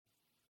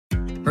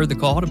Heard the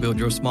call to build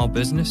your small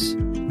business?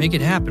 Make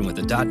it happen with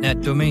a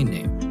 .net domain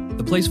name,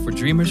 the place for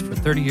dreamers for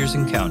 30 years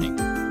and counting.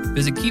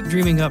 Visit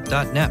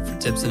keepdreamingup.net for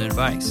tips and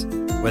advice,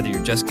 whether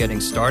you're just getting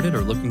started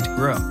or looking to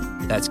grow.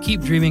 That's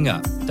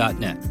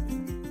keepdreamingup.net.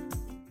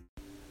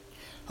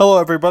 Hello,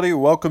 everybody.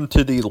 Welcome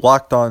to the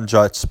Locked On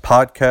Jets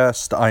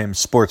podcast. I am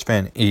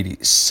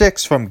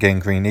SportsFan86 from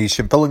Gangrene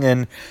Nation, filling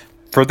in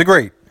for the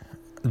great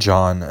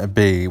John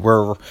B.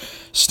 We're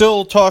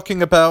still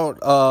talking about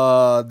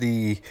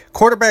the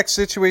quarterback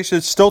situation,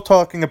 still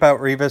talking about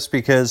Revis,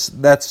 because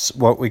that's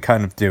what we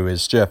kind of do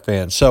as Jet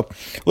fans. So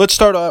let's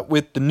start out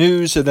with the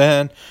news, and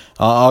then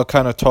I'll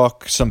kind of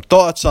talk some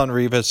thoughts on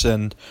Revis,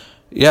 and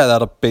yeah,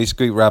 that'll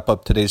basically wrap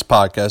up today's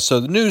podcast.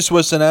 So the news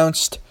was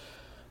announced,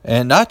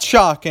 and not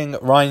shocking,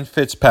 Ryan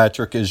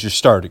Fitzpatrick is your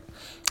starting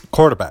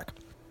quarterback.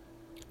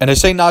 And I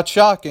say not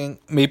shocking,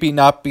 maybe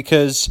not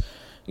because,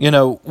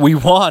 we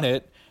want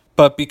it,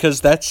 but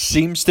because that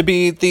seems to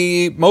be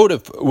the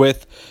motive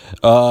with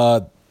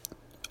Todd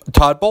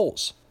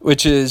Bowles,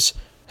 which is,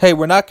 hey,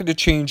 we're not going to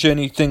change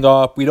anything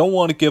up. We don't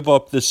want to give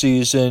up the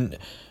season.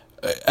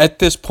 At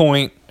this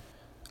point,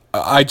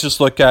 I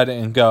just look at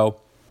it and go,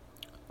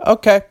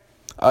 okay,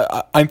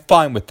 I'm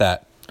fine with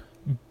that.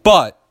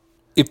 But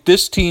if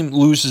this team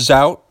loses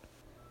out,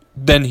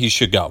 then he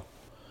should go.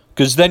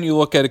 Because then you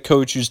look at a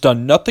coach who's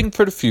done nothing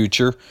for the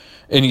future,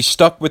 and he's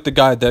stuck with the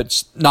guy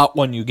that's not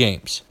won you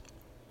games.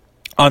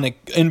 On an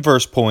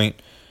inverse point,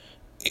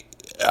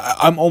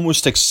 I'm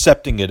almost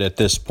accepting it at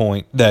this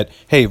point that,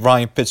 hey,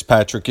 Ryan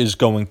Fitzpatrick is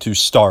going to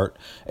start,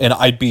 and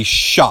I'd be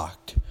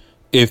shocked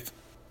if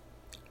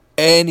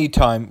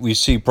anytime we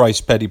see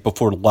Bryce Petty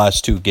before the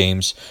last two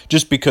games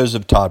just because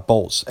of Todd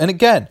Bowles. And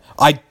again,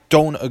 I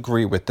don't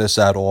agree with this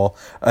at all.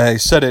 I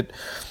said it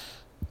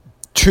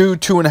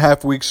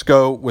 2.5 weeks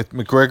ago with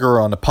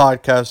McGregor on the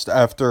podcast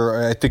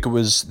after, I think it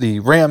was the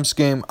Rams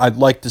game. I'd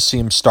like to see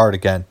him start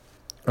again.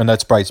 And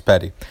that's Bryce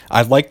Petty.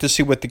 I'd like to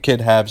see what the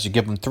kid has. You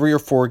give him 3 or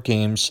 4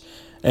 games,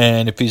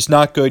 and if he's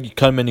not good, you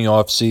cut him in the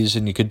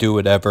offseason, you could do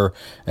whatever,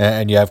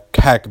 and you have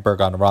Hackenberg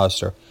on the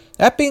roster.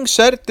 That being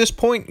said, at this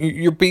point,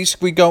 you're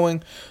basically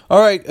going, all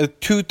right, a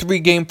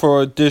 2-3 game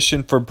for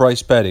audition for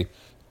Bryce Petty.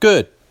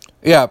 Good.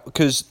 Yeah,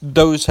 because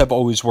those have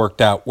always worked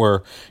out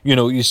where,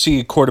 you see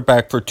a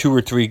quarterback for 2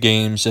 or 3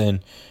 games, and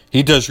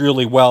he does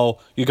really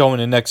well. You go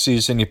into next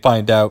season, you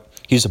find out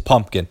he's a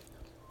pumpkin.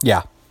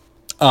 Yeah.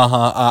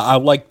 I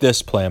like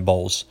this plan,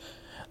 Bowles.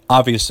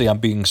 Obviously, I'm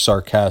being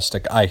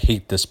sarcastic. I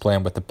hate this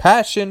plan with a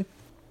passion.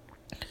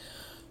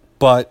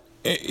 But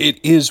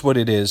it is what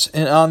it is.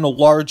 And on a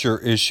larger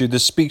issue,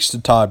 this speaks to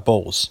Todd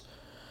Bowles.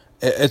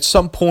 At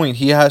some point,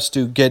 he has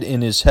to get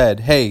in his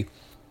head, hey,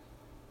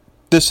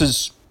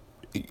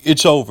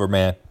 it's over,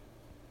 man.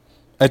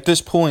 At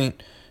this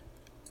point,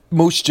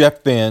 most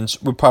Jet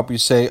fans would probably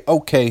say,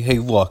 okay, hey,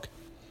 look,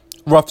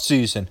 rough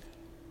season.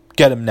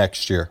 Get him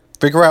next year.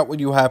 Figure out what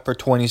you have for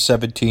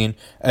 2017,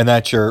 and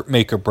that's your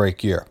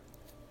make-or-break year.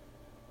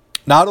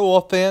 Not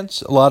all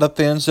fans. A lot of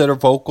fans that are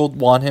vocal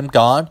want him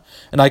gone,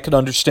 and I could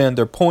understand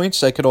their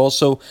points. I could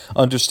also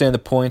understand the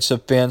points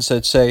of fans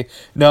that say,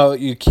 no,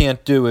 you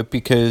can't do it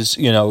because,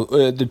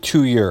 the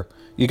 2-year.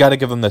 You got to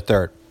give him the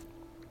 3rd.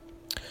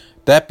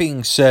 That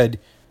being said,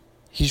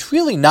 he's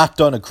really not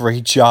done a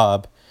great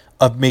job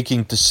of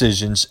making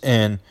decisions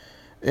and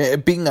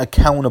being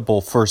accountable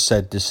for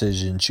said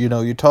decisions.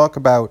 You talk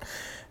about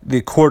the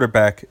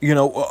quarterback,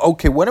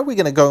 okay, when are we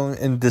going to go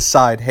and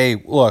decide,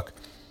 hey, look,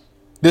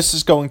 this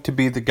is going to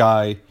be the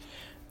guy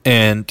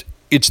and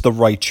it's the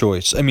right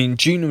choice? I mean,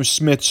 Geno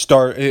Smith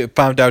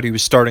found out he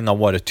was starting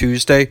on, a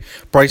Tuesday?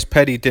 Bryce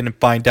Petty didn't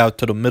find out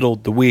till the middle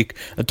of the week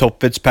until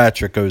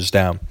Fitzpatrick goes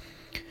down.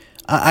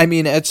 I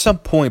mean, at some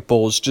point,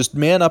 Bowles, just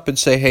man up and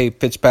say, hey,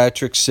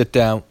 Fitzpatrick, sit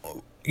down.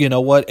 You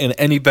know what? And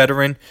any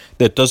veteran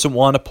that doesn't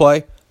want to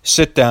play,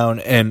 sit down,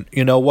 and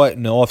you know what?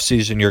 In the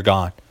offseason, you're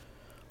gone.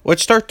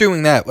 Let's start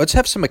doing that. Let's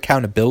have some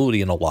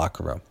accountability in the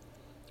locker room.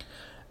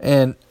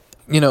 And,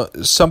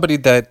 somebody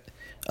that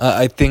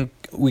I think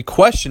we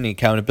question the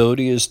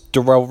accountability is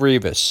Darrelle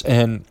Revis.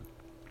 And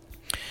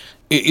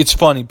it's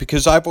funny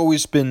because I've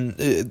always been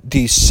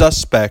the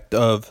suspect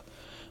of,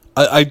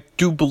 I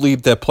do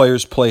believe that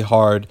players play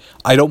hard.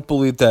 I don't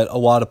believe that a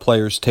lot of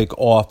players take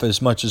off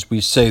as much as we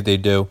say they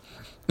do.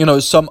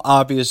 Some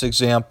obvious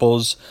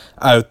examples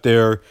out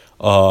there.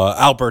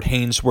 Albert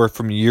Hainsworth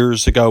from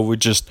years ago would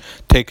just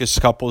take a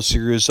couple of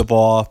series of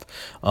off.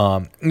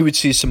 You would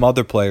see some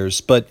other players,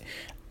 but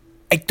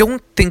I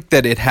don't think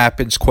that it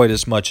happens quite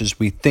as much as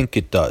we think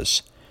it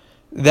does.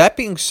 That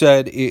being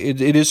said,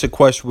 it is a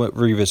question with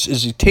Revis.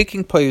 Is he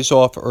taking plays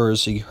off or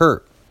is he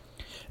hurt?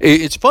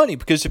 It's funny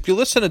because if you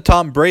listen to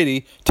Tom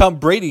Brady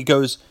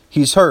goes,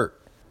 he's hurt.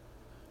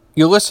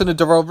 You listen to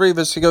Darrelle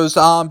Revis, he goes,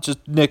 I'm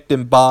just nicked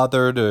and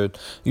bothered, or,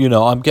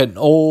 I'm getting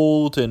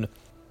old. And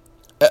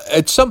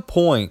at some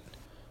point,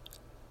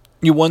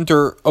 you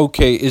wonder,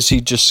 okay, is he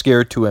just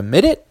scared to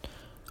admit it?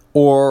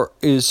 Or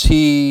is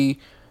he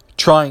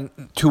trying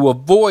to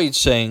avoid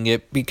saying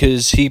it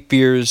because he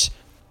fears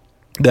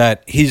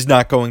that he's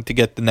not going to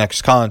get the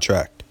next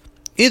contract?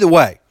 Either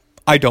way,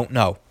 I don't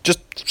know.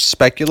 just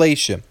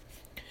speculation.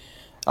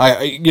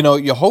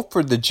 You hope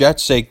for the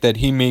Jets' sake that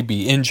he may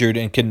be injured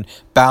and can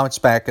bounce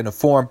back into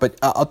form. But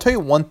I'll tell you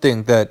one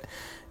thing that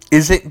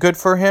isn't good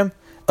for him.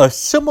 A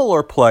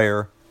similar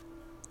player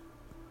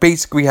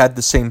basically had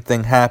the same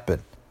thing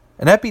happen,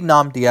 and that'd be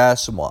Nnamdi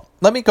Asomugha.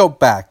 Let me go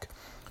back.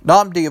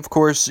 Nnamdi, of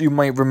course, you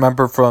might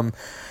remember from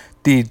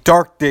the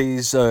dark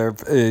days of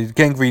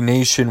Gangrene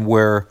Nation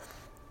or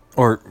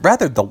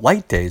rather the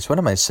light days,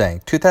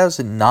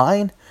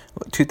 2009,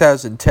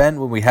 2010,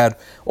 when we had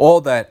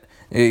all that,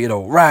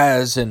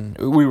 Raz, and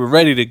we were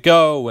ready to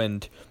go,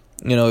 and,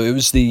 it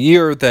was the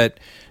year that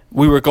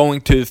we were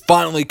going to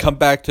finally come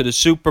back to the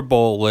Super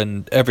Bowl,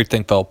 and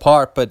everything fell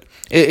apart. But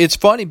it's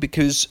funny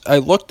because I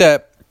looked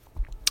at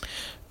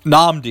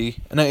Nnamdi,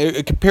 and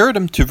I compared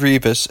him to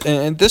Revis,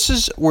 and this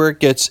is where it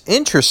gets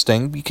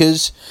interesting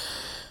because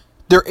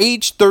they're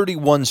age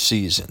 31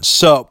 seasons.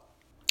 So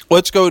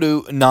let's go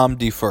to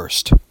Nnamdi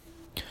first.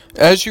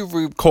 As you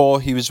recall,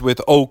 he was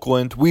with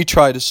Oakland. We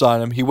tried to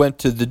sign him. He went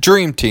to the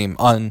Dream Team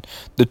on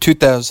the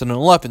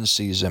 2011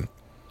 season.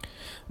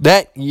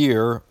 That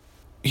year,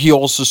 he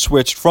also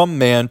switched from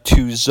man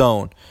to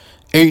zone.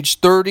 Age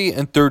 30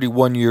 and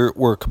 31 year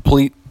were a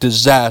complete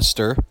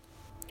disaster.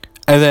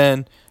 And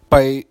then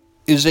by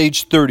his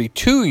age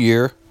 32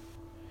 year,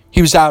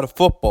 he was out of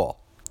football.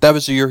 That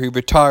was the year he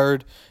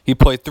retired. He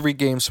played 3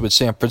 games with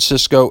San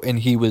Francisco, and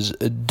he was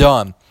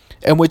done.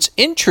 And what's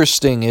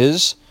interesting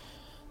is,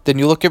 then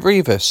you look at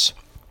Revis.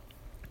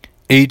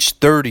 Age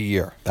 30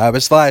 year. That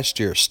was last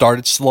year.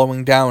 Started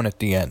slowing down at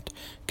the end.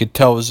 Could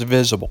tell it was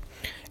visible.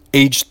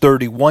 Age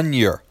 31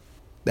 year.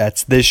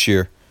 That's this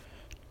year.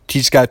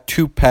 He's got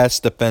 2 pass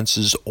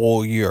defenses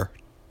all year.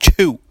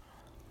 2.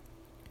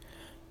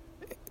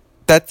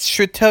 That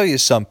should tell you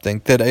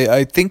something. That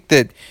I think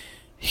that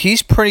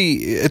he's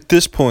pretty, at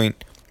this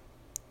point,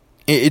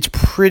 it's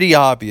pretty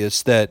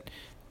obvious that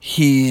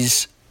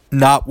he's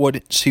not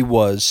what he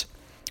was.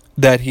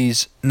 That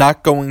he's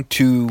not going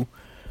to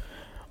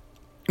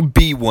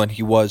be what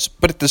he was.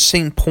 But at the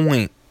same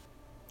point,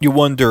 you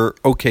wonder,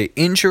 okay,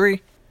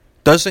 injury,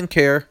 doesn't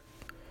care,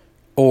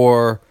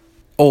 or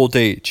old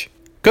age.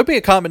 Could be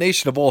a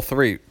combination of all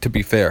 3, to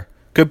be fair.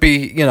 Could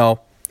be,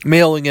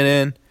 mailing it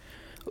in,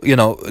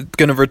 going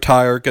to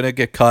retire, going to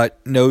get cut,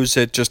 knows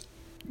it, just,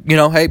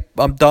 hey,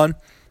 I'm done,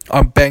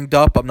 I'm banged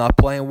up, I'm not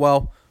playing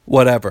well,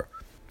 whatever.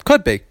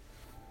 Could be.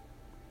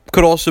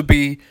 Could also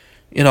be,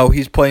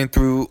 he's playing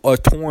through a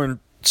torn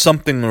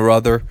something or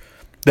other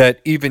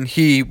that even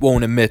he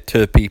won't admit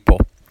to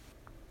people.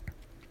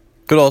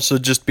 Could also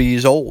just be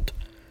he's old.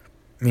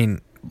 I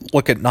mean,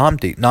 look at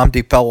Nnamdi.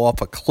 Nnamdi fell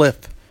off a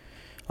cliff.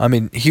 I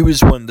mean, he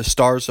was one of the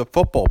stars of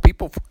football.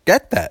 People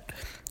forget that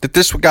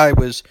this guy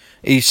was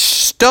a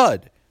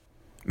stud.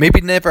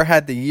 Maybe never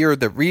had the year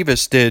that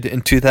Revis did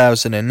in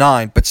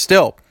 2009, but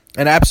still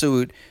an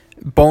absolute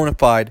bona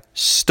fide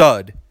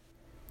stud.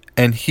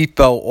 And he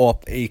fell off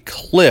a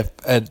cliff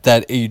at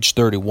that age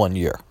 31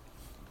 year.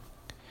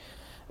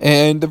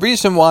 And the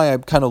reason why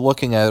I'm kind of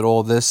looking at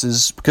all this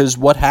is because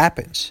what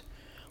happens?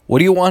 What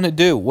do you want to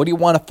do? What do you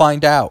want to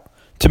find out?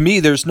 To me,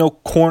 there's no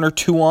corner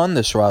 2 on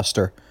this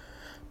roster.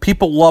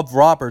 People love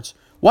Roberts.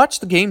 Watch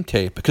the game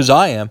tape, because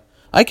I am.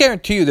 I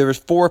guarantee you there was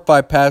 4 or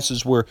 5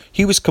 passes where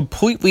he was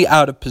completely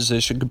out of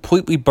position,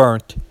 completely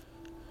burnt,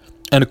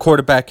 and a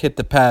quarterback hit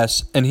the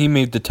pass, and he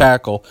made the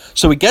tackle.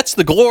 So he gets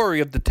the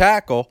glory of the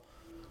tackle,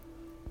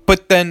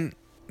 but then,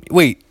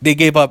 wait, they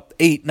gave up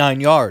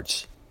 8-9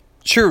 yards.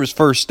 Sure, it was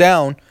first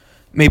down,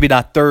 maybe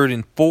not 3rd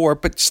and 4,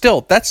 but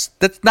still, that's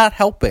not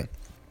helping.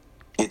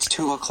 It's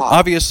 2 o'clock.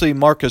 Obviously,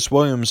 Marcus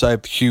Williams I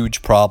have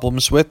huge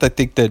problems with. I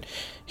think that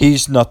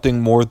he's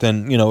nothing more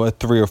than, a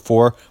 3 or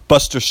 4.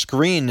 Buster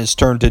Skrine has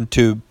turned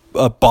into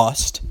a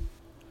bust.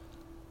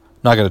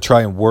 Not going to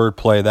try and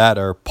wordplay that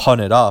or pun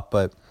it up,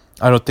 but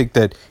I don't think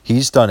that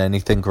he's done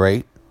anything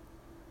great.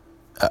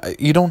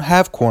 You don't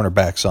have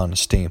cornerbacks on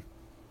this team.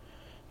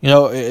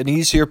 An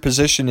easier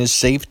position is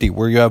safety,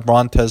 where you have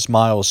Montez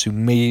Miles, who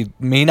may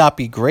not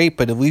be great,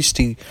 but at least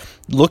he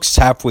looks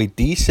halfway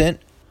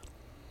decent.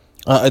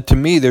 To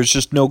me, there's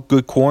just no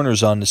good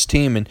corners on this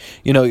team, and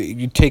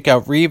you take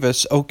out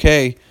Revis,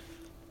 okay.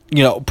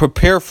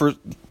 Prepare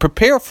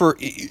for,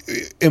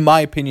 in my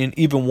opinion,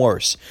 even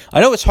worse.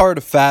 I know it's hard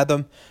to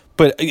fathom,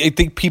 but I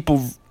think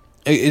people,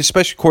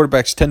 especially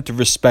quarterbacks, tend to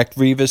respect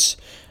Revis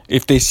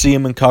if they see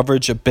him in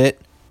coverage a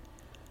bit.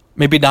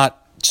 Maybe not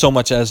so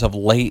much as of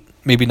late,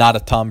 maybe not a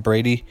Tom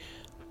Brady,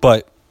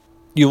 but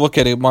you look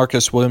at it,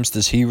 Marcus Williams,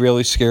 does he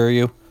really scare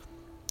you?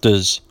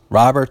 Does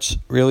Roberts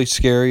really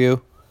scare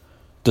you?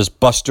 Does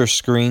Buster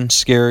Skrine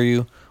scare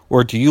you?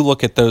 Or do you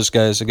look at those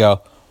guys and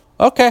go,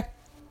 okay,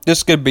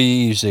 this could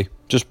be easy.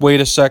 Just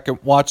wait a second,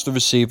 watch the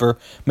receiver,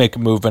 make a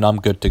move, and I'm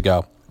good to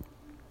go.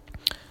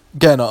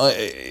 Again,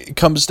 it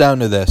comes down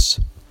to this.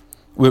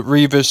 With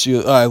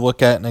Revis, I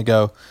look at it and I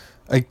go,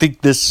 I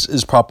think this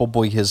is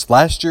probably his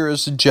last year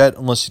as a Jet,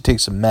 unless he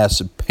takes a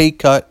massive pay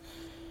cut.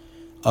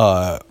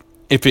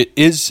 If it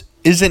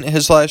isn't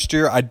his last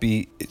year, I'd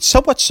be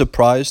somewhat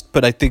surprised,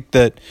 but I think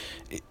that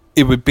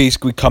it would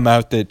basically come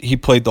out that he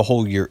played the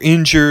whole year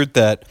injured,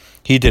 that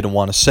he didn't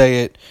want to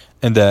say it,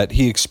 and that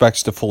he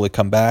expects to fully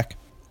come back.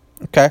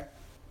 Okay.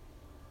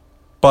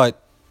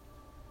 But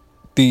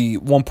the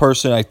one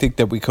person I think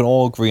that we can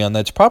all agree on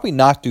that's probably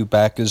not due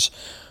back is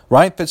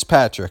Ryan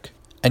Fitzpatrick.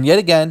 And yet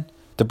again,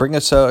 to bring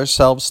us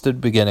ourselves to the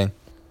beginning,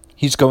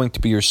 he's going to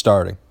be your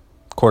starting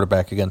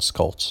quarterback against the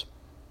Colts.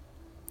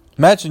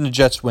 Imagine the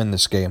Jets win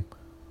this game.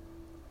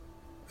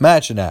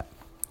 Imagine that.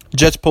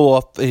 Jets pull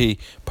off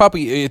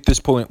probably at this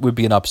point would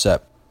be an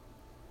upset.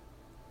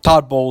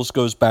 Todd Bowles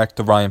goes back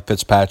to Ryan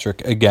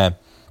Fitzpatrick again.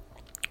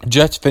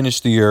 Jets finish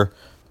the year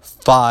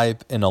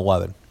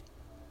 5-11.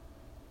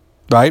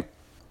 Right?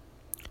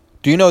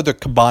 Do you know the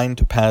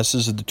combined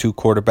passes of the two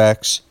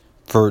quarterbacks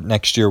for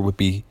next year would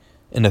be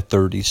in the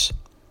 30s?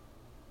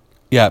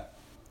 Yeah,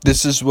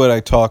 this is what I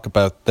talk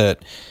about,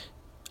 that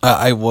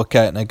I look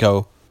at and I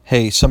go,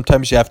 hey,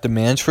 sometimes you have to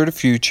manage for the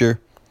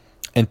future.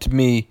 And to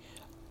me,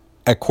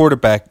 at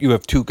quarterback, you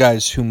have two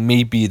guys who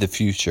may be the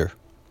future.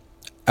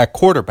 At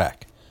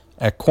quarterback.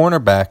 At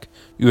cornerback,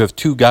 you have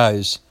two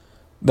guys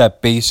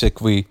that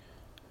basically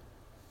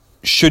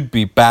should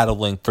be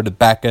battling for the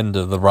back end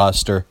of the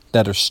roster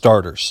that are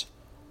starters.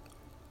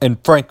 And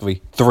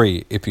frankly,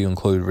 3 if you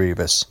include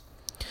Revis.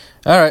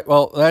 All right,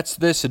 well, that's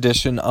this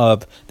edition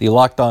of the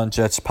Locked On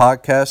Jets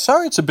podcast.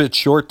 Sorry it's a bit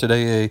short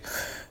today,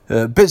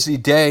 a busy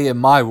day in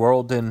my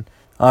world, and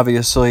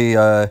obviously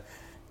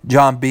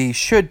John B.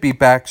 should be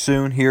back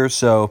soon here,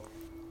 so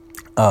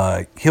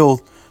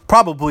he'll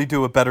probably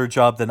do a better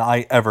job than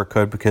I ever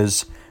could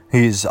because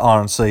he's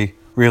honestly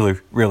really,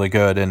 really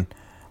good, and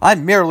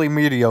I'm merely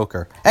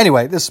mediocre.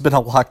 Anyway, this has been a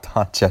Locked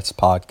On Jets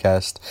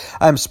podcast.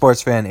 I'm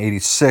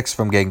SportsFan86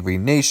 from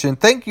Gangrene Nation.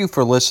 Thank you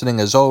for listening,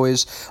 as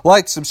always.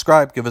 Like,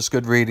 subscribe, give us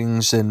good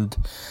ratings, and,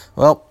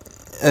 well,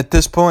 at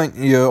this point,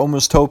 you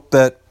almost hope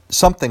that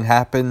something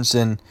happens,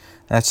 and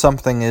that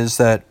something is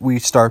that we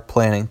start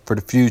planning for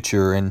the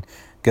future and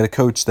get a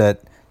coach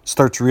that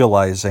starts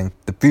realizing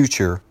the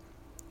future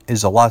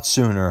is a lot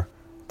sooner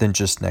than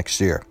just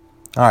next year.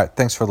 All right,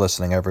 thanks for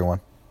listening,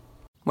 everyone.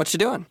 What you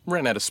doing?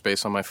 Ran out of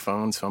space on my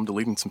phone, so I'm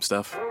deleting some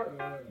stuff.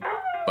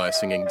 Bye,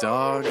 singing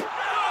dog.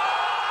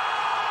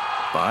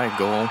 Bye,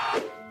 goal.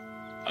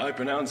 I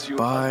pronounce you.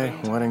 Bye,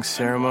 wedding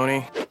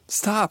ceremony.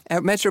 Stop.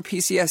 At Metro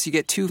PCS, you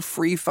get 2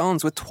 free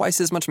phones with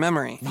twice as much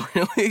memory.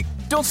 Really?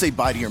 Don't say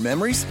bye to your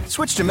memories.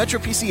 Switch to Metro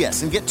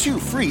PCS and get 2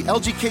 free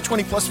LG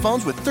K20 Plus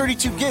phones with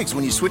 32 gigs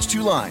when you switch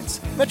 2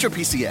 lines. Metro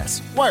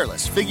PCS.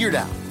 Wireless. Figured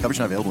out. Coverage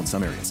not available in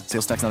some areas.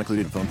 Sales tax not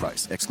included in phone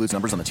price. Excludes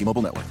numbers on the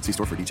T-Mobile network. See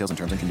store for details and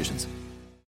terms and conditions.